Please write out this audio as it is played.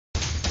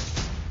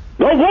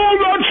The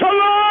warm-up's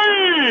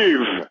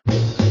alive!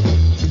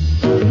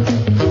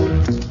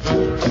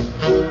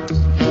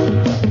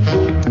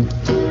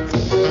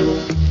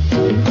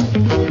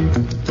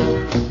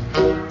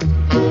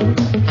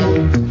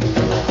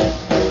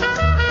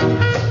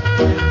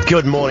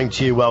 Good morning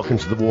to you. Welcome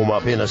to the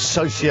warm-up in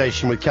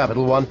association with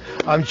Capital One.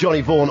 I'm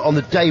Johnny Vaughan. On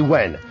the day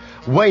when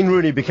Wayne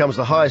Rooney becomes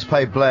the highest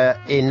paid player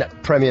in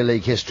Premier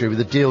League history with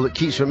a deal that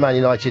keeps him at Man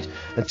United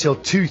until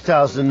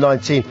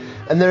 2019.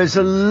 And there is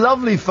a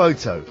lovely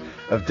photo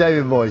of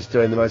David Moyes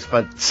doing the most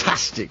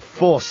fantastic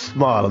forced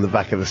smile on the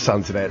back of the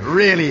sun today. It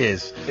really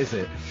is. Is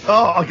it?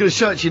 Oh, I'm going to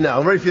show it to you now.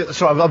 I'm ready for you.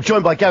 Sorry, I'm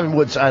joined by Gavin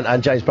Woods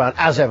and James Brown,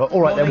 as ever.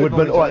 All right then,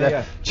 Woodman. All right then.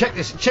 Yeah. Check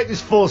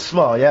this forced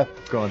smile, yeah?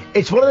 Go on.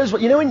 It's one of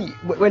those, you know,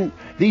 when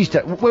these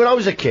days, when I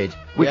was a kid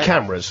with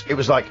cameras, it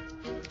was like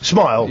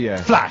smile,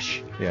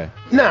 flash. Yeah.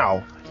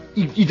 Now,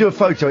 you do a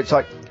photo, it's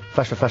like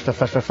flash, flash, flash,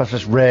 flash, flash, flash,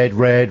 flash, red,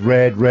 flash,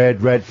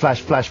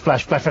 flash, flash,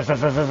 flash, flash, flash,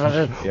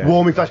 flash,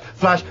 warming flash,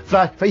 flash,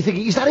 flash. But you're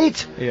thinking, is that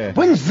it? Yeah.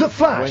 When's the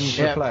flash? When's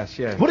the flash?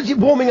 Yeah. What is it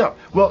warming up?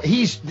 Well,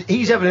 he's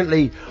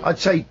evidently, I'd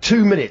say,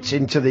 2 minutes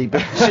into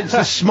since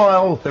the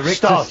smile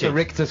started. The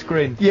Richter's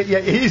grin. Yeah,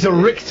 he's a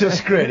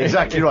Richter's grin.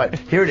 Exactly right.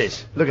 Here it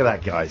is. Look at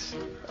that, guys.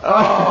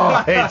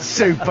 Oh, it's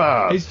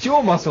superb. His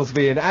jaw muscles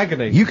be in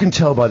agony. You can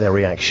tell by their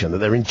reaction that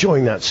they're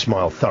enjoying that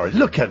smile thoroughly.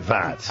 Look at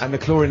that. And the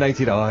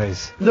chlorinated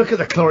eyes. Look at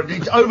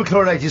the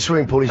over-chlorinated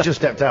swimming pool he's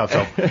just stepped out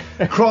of.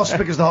 Cross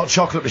because the hot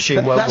chocolate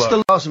machine won't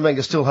work. Arsene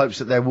Wenger still hopes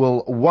that there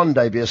will one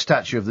day be a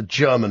statue of the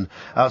German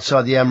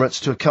outside the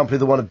Emirates to accompany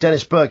the one of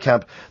Denis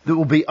Bergkamp that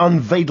will be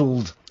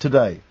unveiled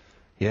today.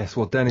 Yes,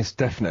 well, Denis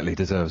definitely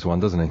deserves one,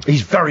 doesn't he?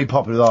 He's very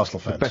popular with Arsenal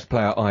fans. The best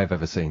player I've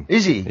ever seen.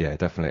 Is he? Yeah,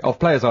 definitely. Of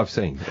players I've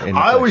seen.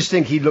 I always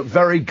think he looked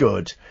very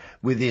good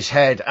with his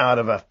head out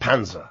of a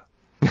Panzer.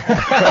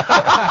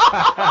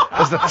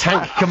 As the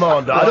tank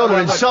commander. I don't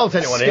want to insult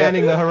anyone here.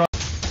 Scanning the horizon.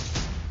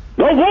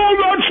 The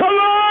warm-up's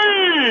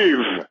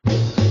alive!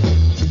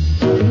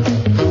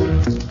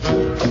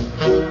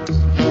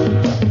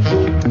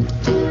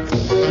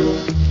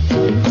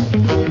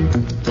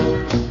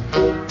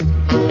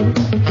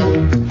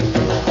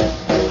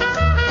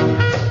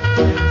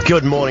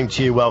 Good morning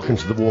to you. Welcome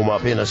to the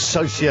warm-up in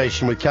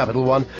association with Capital One.